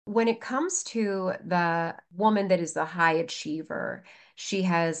When it comes to the woman that is the high achiever, she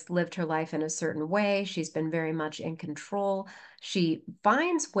has lived her life in a certain way. She's been very much in control. She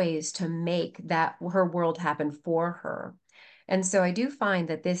finds ways to make that her world happen for her. And so I do find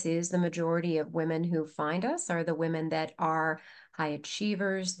that this is the majority of women who find us are the women that are high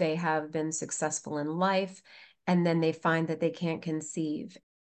achievers. They have been successful in life, and then they find that they can't conceive.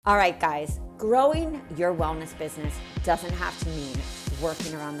 All right, guys, growing your wellness business doesn't have to mean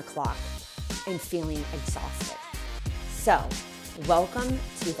working around the clock and feeling exhausted. So, welcome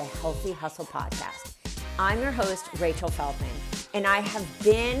to the Healthy Hustle Podcast. I'm your host, Rachel Feldman, and I have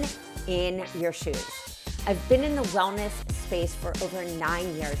been in your shoes. I've been in the wellness space for over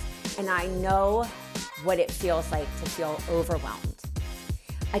 9 years, and I know what it feels like to feel overwhelmed.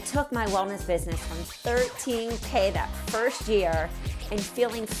 I took my wellness business from 13K that first year and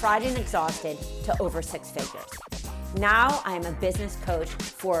feeling fried and exhausted to over 6 figures. Now I am a business coach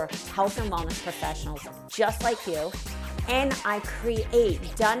for health and wellness professionals just like you, and I create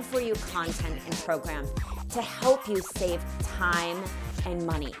done-for-you content and programs to help you save time and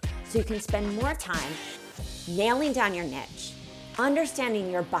money so you can spend more time nailing down your niche,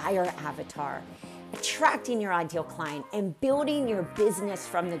 understanding your buyer avatar, attracting your ideal client, and building your business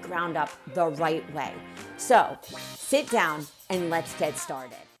from the ground up the right way. So sit down and let's get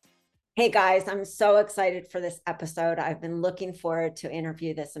started. Hey guys, I'm so excited for this episode. I've been looking forward to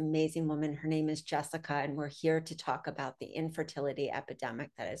interview this amazing woman. Her name is Jessica, and we're here to talk about the infertility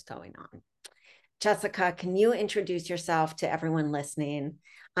epidemic that is going on. Jessica, can you introduce yourself to everyone listening?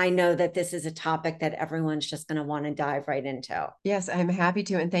 I know that this is a topic that everyone's just going to want to dive right into. Yes, I'm happy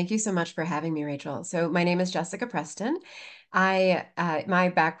to. And thank you so much for having me, Rachel. So my name is Jessica Preston. My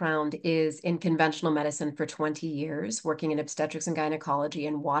background is in conventional medicine for 20 years, working in obstetrics and gynecology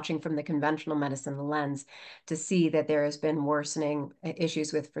and watching from the conventional medicine lens to see that there has been worsening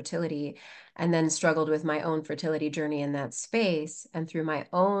issues with fertility, and then struggled with my own fertility journey in that space. And through my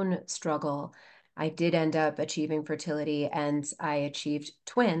own struggle, I did end up achieving fertility, and I achieved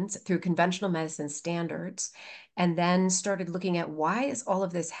twins through conventional medicine standards, and then started looking at why is all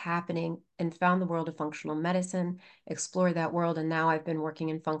of this happening, and found the world of functional medicine, explored that world. And now I've been working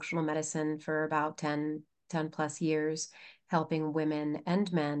in functional medicine for about 10 plus years, helping women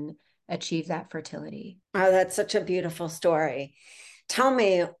and men achieve that fertility. Oh, that's such a beautiful story. Tell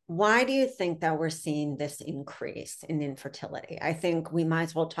me, why do you think that we're seeing this increase in infertility? I think we might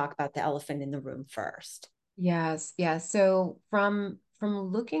as well talk about the elephant in the room first. Yes, yes. So from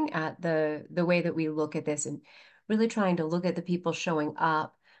looking at the way that we look at this and really trying to look at the people showing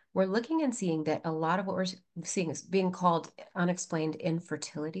up, we're looking and seeing that a lot of what we're seeing is being called unexplained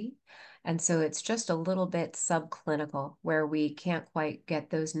infertility. And so it's just a little bit subclinical where we can't quite get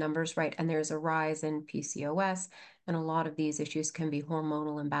those numbers right. And there's a rise in PCOS, and a lot of these issues can be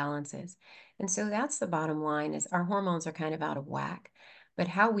hormonal imbalances. And so that's the bottom line is our hormones are kind of out of whack. But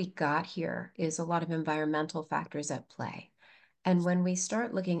how we got here is a lot of environmental factors at play. And when we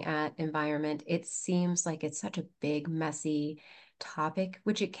start looking at environment, it seems like it's such a big, messy topic,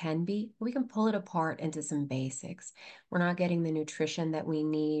 which it can be. We can pull it apart into some basics. We're not getting the nutrition that we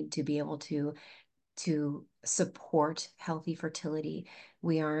need to be able to support healthy fertility.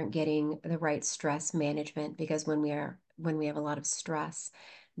 We aren't getting the right stress management, because when we have a lot of stress,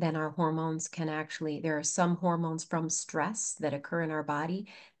 then our hormones can actually, there are some hormones from stress that occur in our body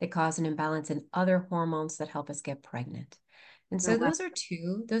that cause an imbalance in other hormones that help us get pregnant. And so those are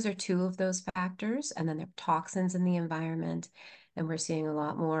two of those factors. And then there are toxins in the environment. And we're seeing a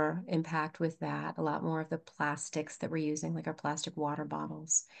lot more impact with that, a lot more of the plastics that we're using, like our plastic water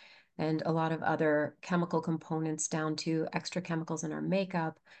bottles, and a lot of other chemical components down to extra chemicals in our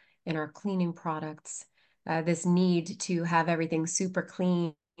makeup, in our cleaning products. This need to have everything super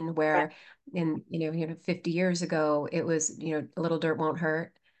clean, where in 50 years ago it was a little dirt won't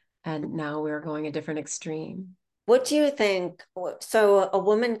hurt, and now we're going a different extreme. What do you think? So, a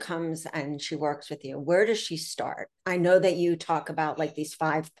woman comes and she works with you. Where does she start? I know that you talk about like these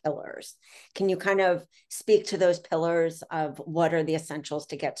 5 pillars. Can you kind of speak to those pillars of what are the essentials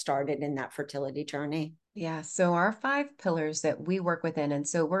to get started in that fertility journey? Yeah, so our 5 pillars that we work within, and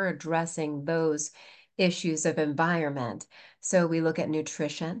so we're addressing those issues of environment. So we look at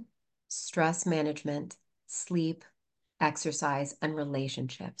nutrition, stress management, sleep, exercise, and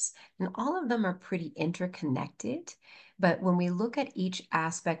relationships. And all of them are pretty interconnected. But when we look at each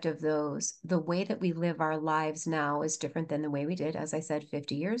aspect of those, the way that we live our lives now is different than the way we did, as I said,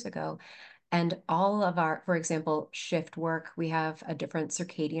 50 years ago. And all of our, for example, shift work, we have a different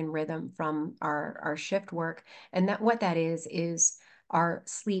circadian rhythm from our shift work. And that what that is our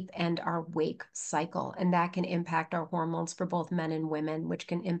sleep and our wake cycle. And that can impact our hormones for both men and women, which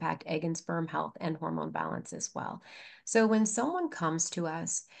can impact egg and sperm health and hormone balance as well. So when someone comes to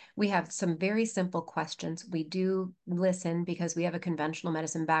us, we have some very simple questions. We do listen because we have a conventional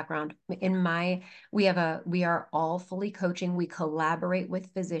medicine background. We are all fully coaching. We collaborate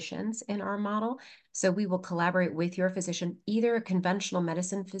with physicians in our model. So we will collaborate with your physician, either a conventional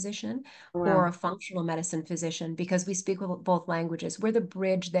medicine physician or Wow. a functional medicine physician, because we speak with both languages. We're the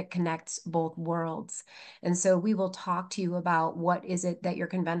bridge that connects both worlds. And so we will talk to you about what is it that your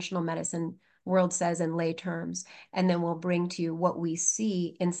conventional medicine world says in lay terms, and then we'll bring to you what we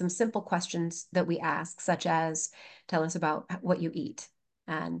see in some simple questions that we ask, such as tell us about what you eat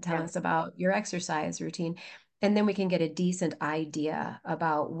and tell Yeah. us about your exercise routine. And then we can get a decent idea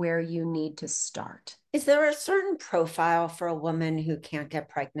about where you need to start. Is there a certain profile for a woman who can't get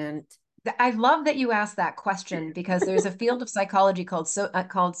pregnant? I love that you asked that question because there's a field of psychology called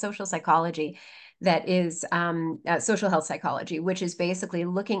social psychology that is social health psychology, which is basically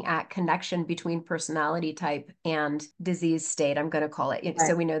looking at connection between personality type and disease state. I'm going to call it. Right.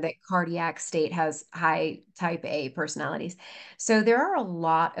 So we know that cardiac state has high type A personalities. So there are a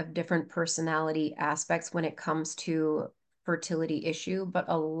lot of different personality aspects when it comes to fertility issue, but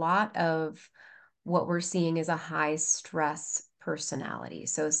a lot of what we're seeing is a high stress personality.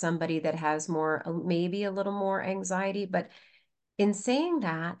 So somebody that has more, maybe a little more anxiety, but in saying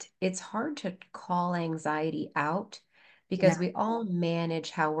that, it's hard to call anxiety out because Yeah. we all manage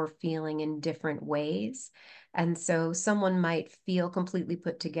how we're feeling in different ways. And so someone might feel completely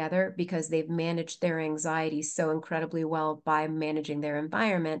put together because they've managed their anxiety so incredibly well by managing their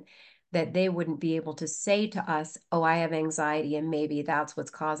environment that they wouldn't be able to say to us, oh, I have anxiety and maybe that's what's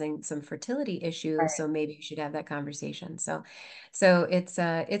causing some fertility issues. Right. So maybe you should have that conversation. So it's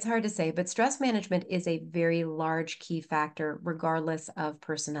hard to say, but stress management is a very large key factor regardless of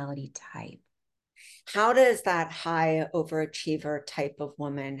personality type. How does that high overachiever type of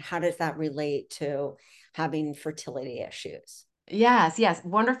woman, how does that relate to having fertility issues? Yes, yes,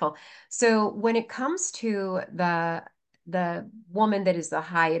 wonderful. So when it comes to the woman that is the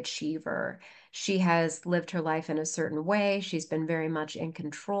high achiever, she has lived her life in a certain way. She's been very much in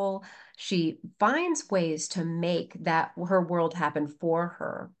control. She finds ways to make that her world happen for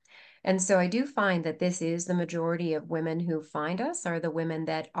her. And so I do find that this is the majority of women who find us are the women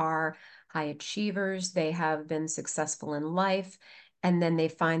that are high achievers. They have been successful in life, and then they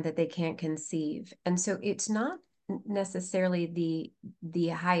find that they can't conceive. And so it's not necessarily the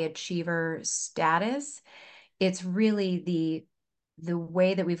high achiever status. It's really the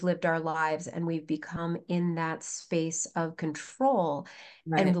way that we've lived our lives and we've become in that space of control.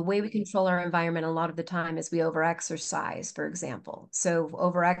 And Right. the way we control our environment a lot of the time is we overexercise, for example. So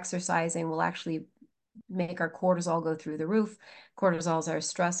overexercising will actually make our cortisol go through the roof. Cortisol is our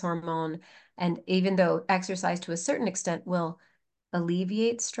stress hormone. And even though exercise to a certain extent will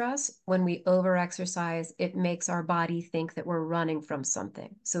alleviate stress, when we overexercise, it makes our body think that we're running from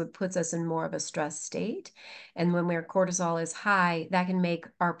something. So it puts us in more of a stress state. And when our cortisol is high, that can make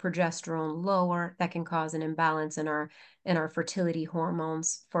our progesterone lower. That can cause an imbalance in our fertility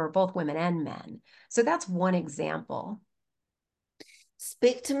hormones for both women and men. So that's one example.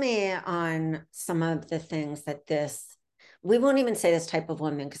 Speak to me on some of the things that we won't even say this type of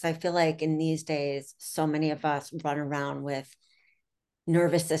woman, because I feel like in these days, so many of us run around with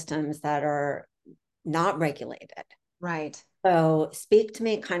nervous systems that are not regulated. Right. So speak to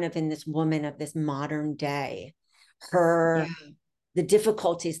me kind of in this woman of this modern day, Yeah. her the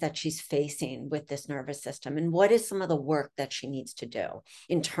difficulties that she's facing with this nervous system and what is some of the work that she needs to do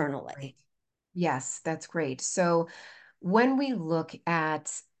internally. Right. Yes, that's great. So when we look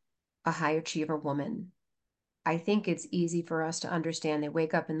at a high achiever woman, I think it's easy for us to understand. They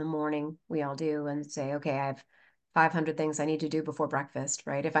wake up in the morning, we all do, and say, okay, I have 500 things I need to do before breakfast,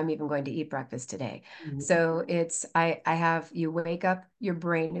 right? If I'm even going to eat breakfast today. So I have, you wake up, your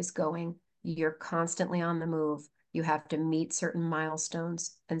brain is going, you're constantly on the move. You have to meet certain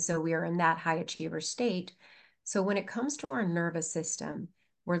milestones. And so we are in that high achiever state. So when it comes to our nervous system,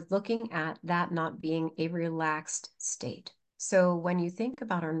 we're looking at that not being a relaxed state. So when you think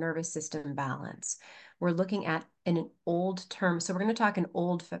about our nervous system balance, we're looking at in an old term. So we're going to talk in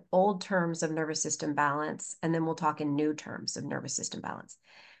old terms of nervous system balance, and then we'll talk in new terms of nervous system balance.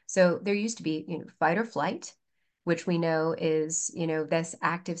 So there used to be, fight or flight, which we know is, this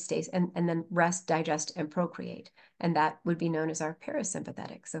active state, and then rest, digest, and procreate. And that would be known as our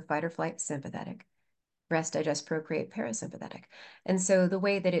parasympathetic. So fight or flight, sympathetic. rest, digest, procreate, parasympathetic. And so the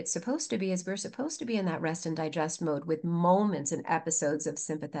way that it's supposed to be is we're supposed to be in that rest and digest mode with moments and episodes of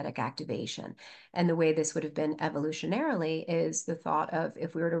sympathetic activation. And the way this would have been evolutionarily is the thought of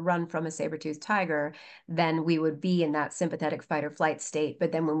if we were to run from a saber-toothed tiger, then we would be in that sympathetic fight or flight state.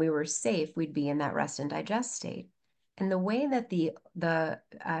 But then when we were safe, we'd be in that rest and digest state. And the way that the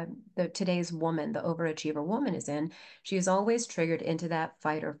today's woman, the overachiever woman, is in, she is always triggered into that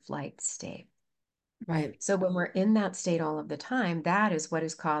fight or flight state. Right. So when we're in that state all of the time, that is what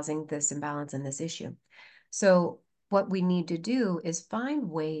is causing this imbalance and this issue. So what we need to do is find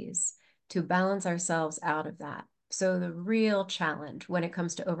ways to balance ourselves out of that. So the real challenge when it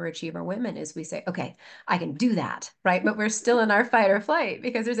comes to overachiever women is we say, okay, I can do that, right? But we're still in our fight or flight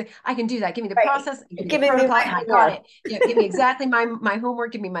because there's a, I can do that. Give me the Right. process, give me the Giving me protocol, my and I got homework. it. You know, give me exactly my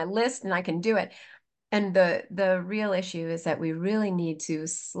homework, give me my list, and I can do it. And the real issue is that we really need to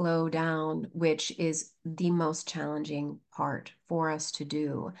slow down, which is the most challenging part for us to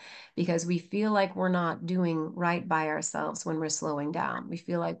do because we feel like we're not doing right by ourselves when we're slowing down. We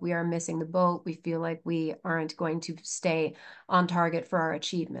feel like we are missing the boat. We feel like we aren't going to stay on target for our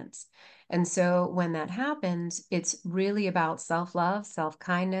achievements. And so when that happens, it's really about self-love,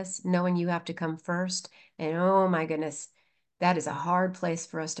 self-kindness, knowing you have to come first. And oh my goodness, that is a hard place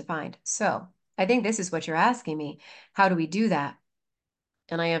for us to find. So I think this is what you're asking me. How do we do that?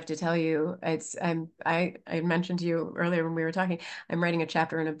 And I have to tell you, I mentioned to you earlier when we were talking, I'm writing a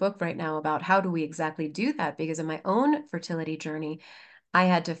chapter in a book right now about how do we exactly do that? Because in my own fertility journey, I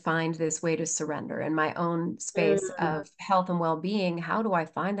had to find this way to surrender in my own space Mm, of health and well-being. How do I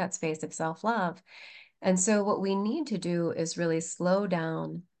find that space of self-love? And so what we need to do is really slow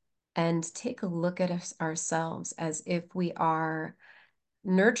down and take a look at ourselves as if we are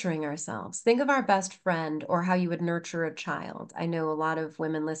nurturing ourselves. Think of our best friend or how you would nurture a child. I know a lot of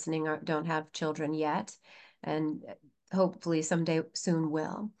women listening don't have children yet, and hopefully someday soon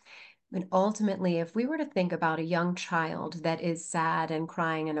will. And ultimately, if we were to think about a young child that is sad and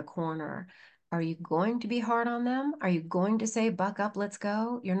crying in a corner, are you going to be hard on them? Are you going to say, buck up, let's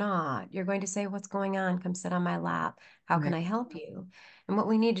go? You're not. You're going to say, what's going on? Come sit on my lap. How can right. I help you? And what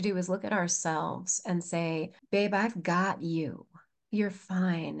we need to do is look at ourselves and say, babe, I've got you. You're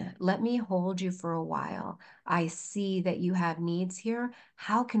fine. Let me hold you for a while. I see that you have needs here.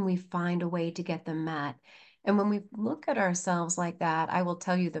 How can we find a way to get them met? And when we look at ourselves like that, I will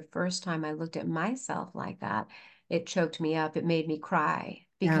tell you the first time I looked at myself like that, it choked me up. It made me cry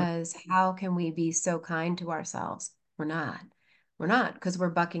Yeah. because how can we be so kind to ourselves? We're not. We're not because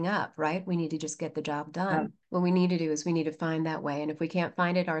we're bucking up, right? We need to just get the job Yeah. done. What we need to do is we need to find that way. And if we can't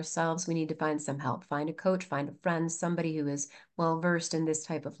find it ourselves, we need to find some help, find a coach, find a friend, somebody who is well versed in this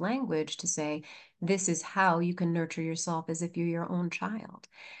type of language to say, this is how you can nurture yourself as if you're your own child.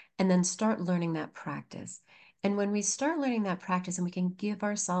 And then start learning that practice. And when we start learning that practice and we can give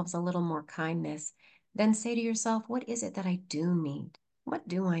ourselves a little more kindness, then say to yourself, what is it that I do need? What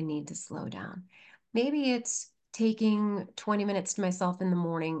do I need to slow down? Maybe it's taking 20 minutes to myself in the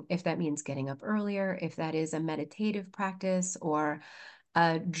morning, if that means getting up earlier, if that is a meditative practice or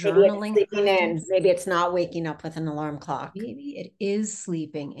a Maybe it's journaling sleeping in. practice. Maybe it's not waking up with an alarm clock. Maybe it is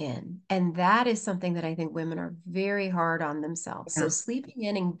sleeping in. And that is something that I think women are very hard on themselves. So Yeah. sleeping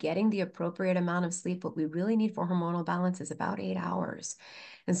in and getting the appropriate amount of sleep, what we really need for hormonal balance is about 8 hours.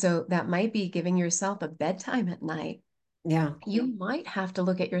 And so that might be giving yourself a bedtime at night. Yeah. You might have to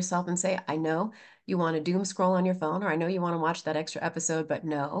look at yourself and say, I know you want to doom scroll on your phone, or I know you want to watch that extra episode, but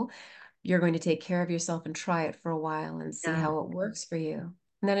no, you're going to take care of yourself and try it for a while and see Yeah. how it works for you.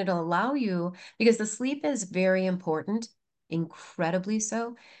 And then it'll allow you, because the sleep is very important, incredibly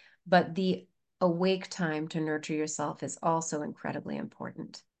so, but the awake time to nurture yourself is also incredibly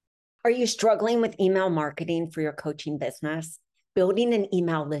important. Are you struggling with email marketing for your coaching business? Building an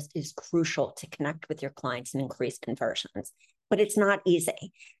email list is crucial to connect with your clients and increase conversions, but it's not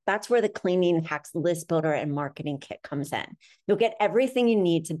easy. That's where the Cleaning Hacks List Builder and Marketing Kit comes in. You'll get everything you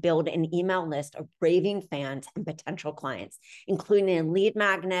need to build an email list of raving fans and potential clients, including a lead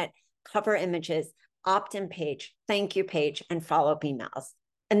magnet, cover images, opt-in page, thank you page, and follow-up emails.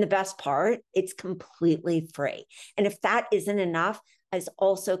 And the best part, it's completely free. And if that isn't enough, has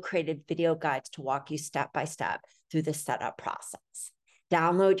also created video guides to walk you step by step through the setup process.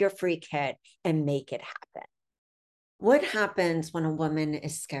 Download your free kit and make it happen. What happens when a woman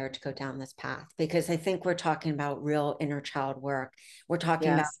is scared to go down this path? Because I think we're talking about real inner child work. We're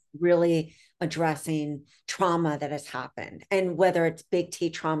talking about Yes. really addressing trauma that has happened, and whether it's big T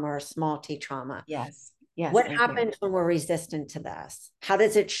trauma or small T trauma. Yes. Yes. What Thank you. happens when we're resistant to this? How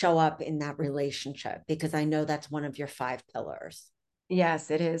does it show up in that relationship? Because I know that's one of your 5 pillars.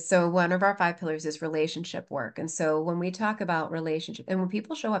 Yes, it is. So one of our five pillars is relationship work. And so when we talk about relationship, and when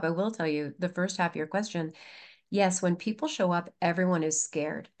people show up, I will tell you the first half of your question, yes, when people show up, everyone is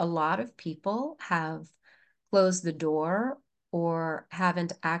scared. A lot of people have closed the door or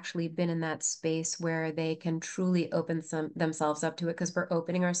haven't actually been in that space where they can truly open themselves up to it because we're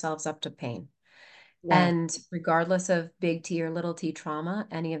opening ourselves up to pain. Yeah. And regardless of big T or little t trauma,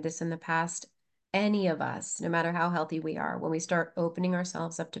 any of this in the past, any of us, no matter how healthy we are, when we start opening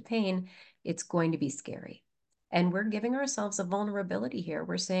ourselves up to pain, it's going to be scary. And we're giving ourselves a vulnerability here.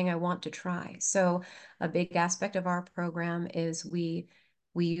 We're saying, I want to try. So a big aspect of our program is we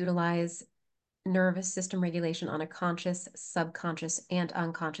utilize nervous system regulation on a conscious, subconscious, and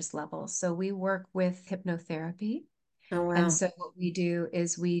unconscious level. So we work with hypnotherapy. Oh, And wow. so what we do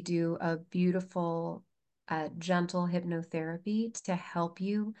is we do a beautiful, gentle hypnotherapy to help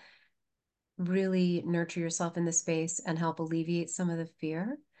you really nurture yourself in the space and help alleviate some of the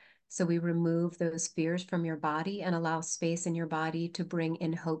fear. So we remove those fears from your body and allow space in your body to bring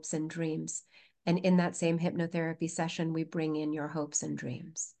in hopes and dreams. And in that same hypnotherapy session, we bring in your hopes and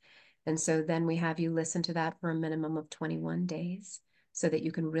dreams. And so then we have you listen to that for a minimum of 21 days so that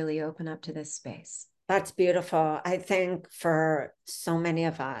you can really open up to this space. That's beautiful. I think for so many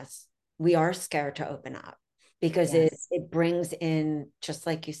of us, we are scared to open up because Yes. it brings in, just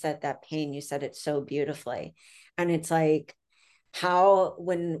like you said, that pain. You said it so beautifully. And it's like, how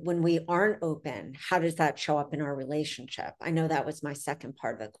when we aren't open, how does that show up in our relationship? I know that was my second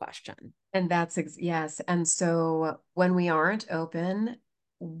part of the question. And yes. And so when we aren't open,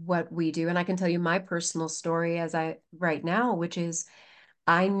 what we do, and I can tell you my personal story as I right now, which is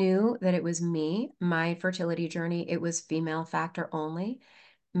I knew that it was me, my fertility journey, it was female factor only.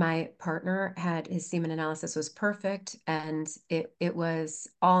 My partner had his semen analysis was perfect and it was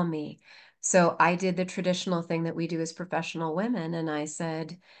all me. So I did the traditional thing that we do as professional women and I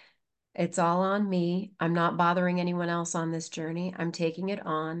said, it's all on me. I'm not bothering anyone else on this journey. I'm taking it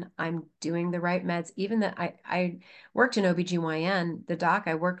on. I'm doing the right meds. Even that I worked in OBGYN. The doc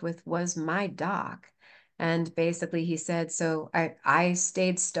I worked with was my doc. And basically he said, so I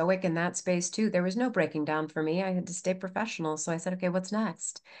stayed stoic in that space too. There was no breaking down for me. I had to stay professional. So I said, okay, what's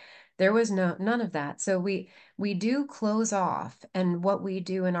next? There was none of that. So we do close off. And what we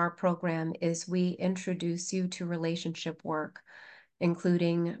do in our program is we introduce you to relationship work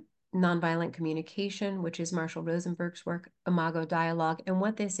including nonviolent communication, which is Marshall Rosenberg's work, Imago dialogue. And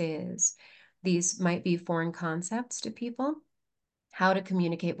what this is, these might be foreign concepts to people, how to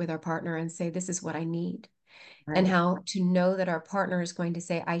communicate with our partner and say, this is what I need, and Right. how to know that our partner is going to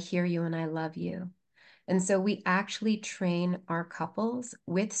say, I hear you and I love you. And so we actually train our couples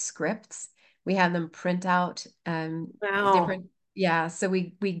with scripts. We have them print out Wow. different, yeah. So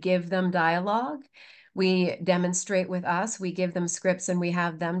we give them dialogue. We demonstrate with us. We give them scripts and we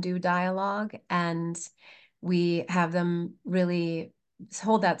have them do dialogue. And we have them really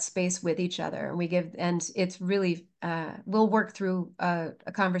hold that space with each other. And we give, and it's really, we'll work through a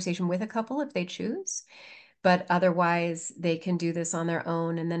conversation with a couple if they choose, but otherwise they can do this on their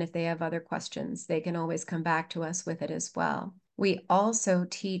own. And then if they have other questions, they can always come back to us with it as well. We also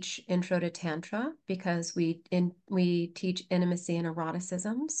teach Intro to Tantra because we teach intimacy and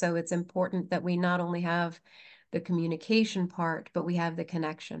eroticism. So it's important that we not only have the communication part, but we have the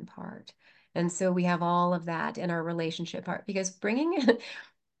connection part. And so we have all of that in our relationship part because bringing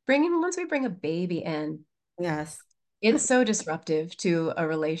once we bring a baby in, Yes. it's so disruptive to a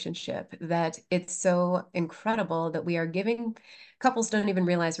relationship that it's so incredible that we are giving couples don't even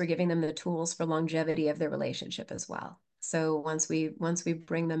realize we're giving them the tools for longevity of their relationship as well. So once we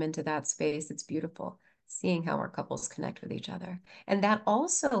bring them into that space, it's beautiful seeing how our couples connect with each other. And that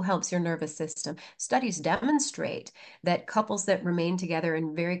also helps your nervous system. Studies demonstrate that couples that remain together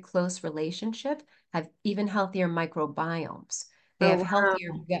in very close relationship have even healthier microbiomes. They Oh, have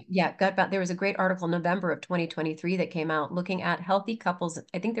healthier wow. gut. There was a great article November of 2023 that came out looking at healthy couples.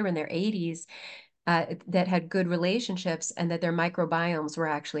 I think they were in their 80s that had good relationships and that their microbiomes were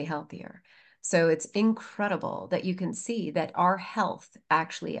actually healthier. So it's incredible that you can see that our health,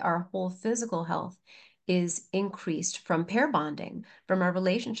 actually, our whole physical health, is increased from pair bonding, from our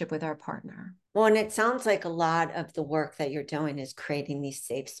relationship with our partner. Well, and it sounds like a lot of the work that you're doing is creating these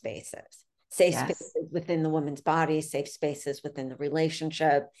safe Yes. spaces within the woman's body, safe spaces within the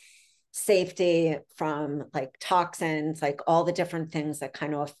relationship, safety from like toxins, like all the different things that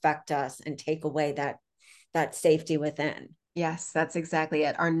kind of affect us and take away that safety within. Yes, that's exactly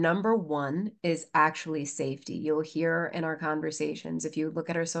it. Our number one is actually safety. You'll hear in our conversations, if you look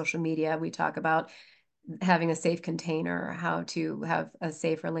at our social media, we talk about having a safe container, how to have a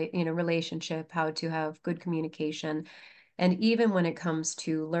safe relationship, how to have good communication. And even when it comes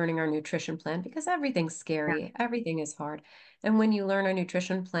to learning our nutrition plan, because everything's scary, everything is hard. And when you learn our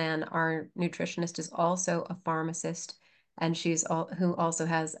nutrition plan, our nutritionist is also a pharmacist, and who also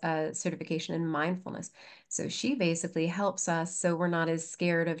has a certification in mindfulness. So she basically helps us so we're not as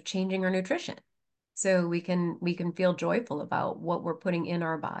scared of changing our nutrition. So we can feel joyful about what we're putting in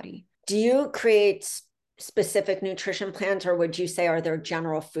our body. Do you create specific nutrition plans, or would you say are there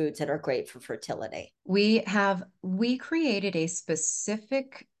general foods that are great for fertility? We created a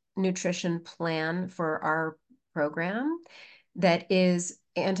specific nutrition plan for our program that is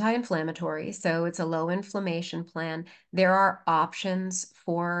anti-inflammatory, so it's a low inflammation plan. There are options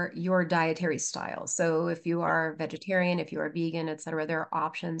for your dietary style. So if you are vegetarian, if you are vegan, etc., there are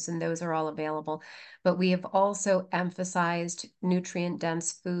options and those are all available. But we have also emphasized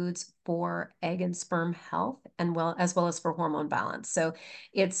nutrient-dense foods for egg and sperm health and well as for hormone balance. So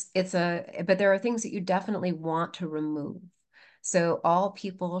but there are things that you definitely want to remove. So all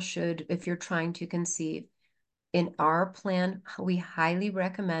people should, if you're trying to conceive, in our plan, we highly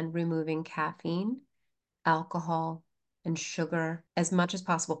recommend removing caffeine, alcohol, and sugar as much as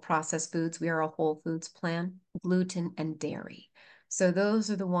possible. Processed foods, we are a whole foods plan, gluten and dairy. So those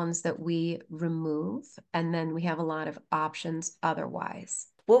are the ones that we remove, and then we have a lot of options otherwise.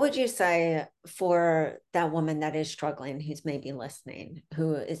 What would you say for that woman that is struggling, who's maybe listening,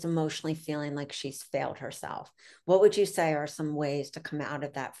 who is emotionally feeling like she's failed herself? What would you say are some ways to come out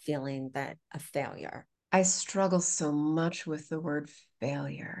of that feeling that a failure? I struggle so much with the word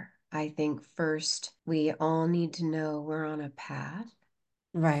failure. I think first we all need to know we're on a path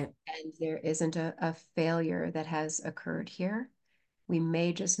Right. and there isn't a failure that has occurred here. We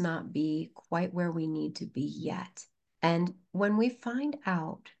may just not be quite where we need to be yet. And when we find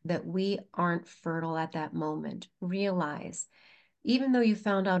out that we aren't fertile at that moment, realize even though you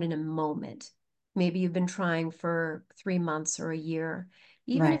found out in a moment, maybe you've been trying for 3 months or a year,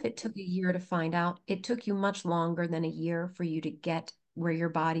 even Right. if it took a year to find out, it took you much longer than a year for you to get where your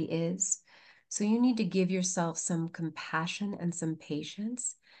body is. So you need to give yourself some compassion and some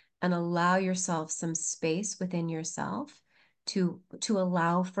patience and allow yourself some space within yourself to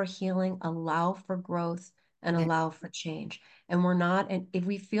allow for healing, allow for growth, and Yeah. allow for change. And and if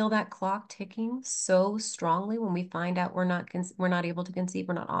we feel that clock ticking so strongly when we find out we're not able to conceive,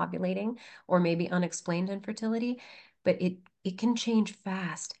 we're not ovulating, or maybe unexplained infertility, but it can change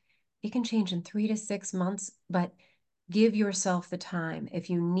fast. It can change in 3 to 6 months, but give yourself the time. If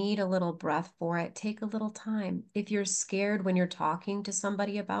you need a little breath for it, take a little time. If you're scared when you're talking to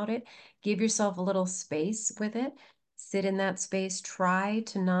somebody about it, give yourself a little space with it. Sit in that space. Try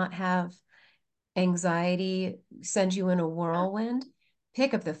to not have anxiety send you in a whirlwind.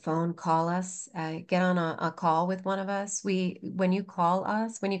 Pick up the phone, call us, get on a call with one of us. When you call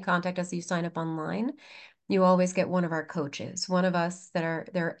us, when you contact us, you sign up online, you always get one of our coaches, one of us there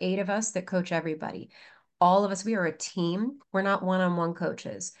are 8 of us that coach everybody. All of us, we are a team. We're not one-on-one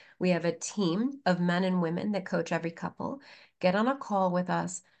coaches. We have a team of men and women that coach every couple. Get on a call with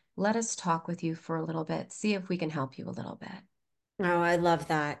us. Let us talk with you for a little bit. See if we can help you a little bit. Oh, I love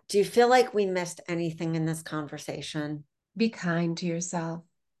that. Do you feel like we missed anything in this conversation? Be kind to yourself.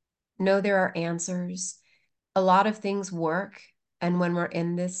 Know there are answers. A lot of things work. And when we're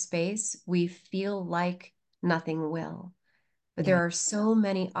in this space, we feel like nothing will. But Yeah. there are so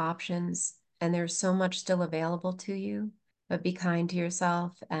many options and there's so much still available to you. But be kind to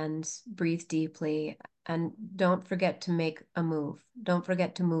yourself and breathe deeply. And don't forget to make a move. Don't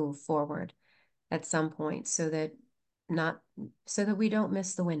forget to move forward at some point not so that we don't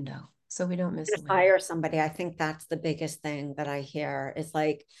miss the window. So we don't miss To the window. fire somebody, I think that's the biggest thing that I hear is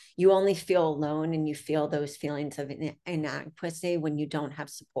like you only feel alone and you feel those feelings of inadequacy when you don't have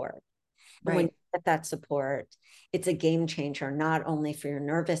support. And when you Right. get that support, it's a game changer, not only for your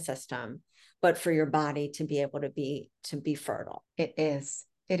nervous system, but for your body to be able to be fertile. It is.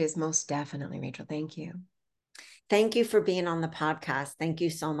 It is most definitely, Rachel. Thank you. Thank you for being on the podcast. Thank you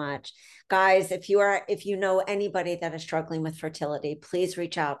so much. Guys, if you know anybody that is struggling with fertility, please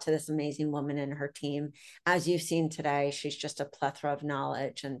reach out to this amazing woman and her team. As you've seen today, she's just a plethora of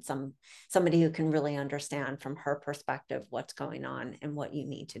knowledge and somebody who can really understand from her perspective what's going on and what you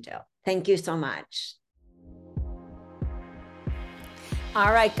need to do. Thank you so much.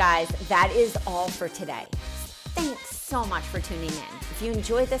 All right, guys, that is all for today. Thanks so much for tuning in. If you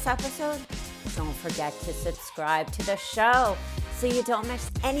enjoyed this episode, don't forget to subscribe to the show so you don't miss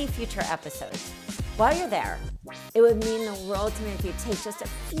any future episodes. While you're there, it would mean the world to me if you take just a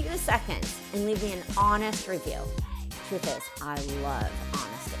few seconds and leave me an honest review. Truth is, I love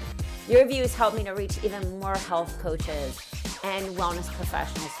honesty. Your reviews help me to reach even more health coaches and wellness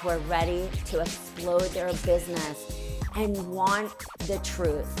professionals who are ready to explode their business and want the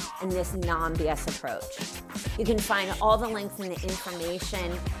truth in this non-BS approach. You can find all the links and the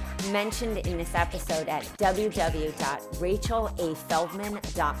information mentioned in this episode at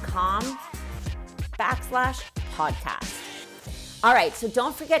www.rachelalfeldman.com/podcast. All right, so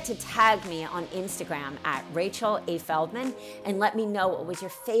don't forget to tag me on Instagram at Rachel A. Feldman and let me know what was your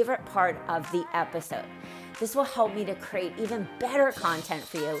favorite part of the episode. This will help me to create even better content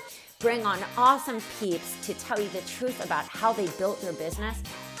for you, bring on awesome peeps to tell you the truth about how they built their business,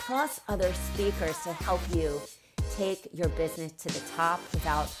 plus other speakers to help you take your business to the top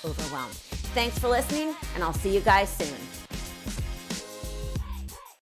without overwhelm. Thanks for listening, and I'll see you guys soon.